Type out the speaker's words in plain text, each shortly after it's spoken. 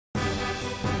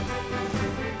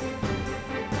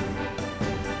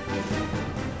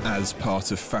As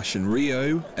part of Fashion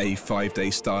Rio, a 5-day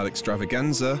style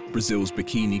extravaganza, Brazil's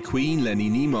bikini queen Lenny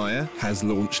Niemeyer has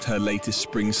launched her latest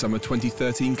Spring-Summer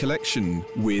 2013 collection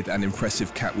with an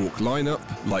impressive catwalk lineup,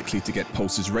 likely to get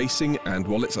pulses racing and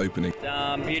wallets opening.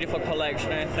 Beautiful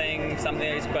collection, I think,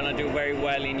 something that's going to do very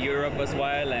well in Europe as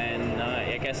well, and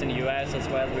I guess in the US as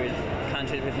well, with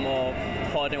countries with more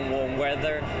hot and warm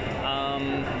weather.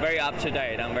 Very up to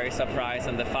date. I'm very surprised,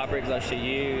 and the fabrics that she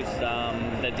used,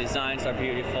 the designs are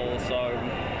beautiful, so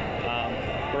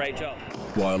great job.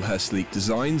 While her sleek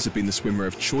designs have been the swimwear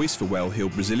of choice for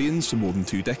well-heeled Brazilians for more than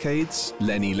 2 decades,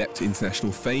 Lenny leapt to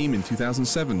international fame in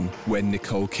 2007 when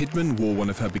Nicole Kidman wore one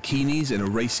of her bikinis in a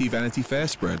racy Vanity Fair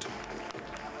spread.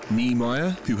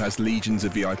 Niemeyer, who has legions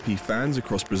of VIP fans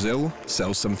across Brazil,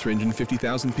 sells some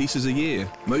 350,000 pieces a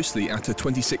year, mostly at her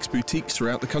 26 boutiques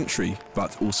throughout the country,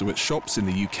 but also at shops in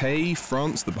the UK,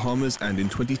 France, the Bahamas and in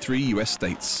 23 US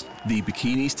states. The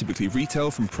bikinis typically retail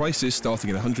from prices starting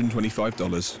at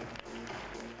 $125.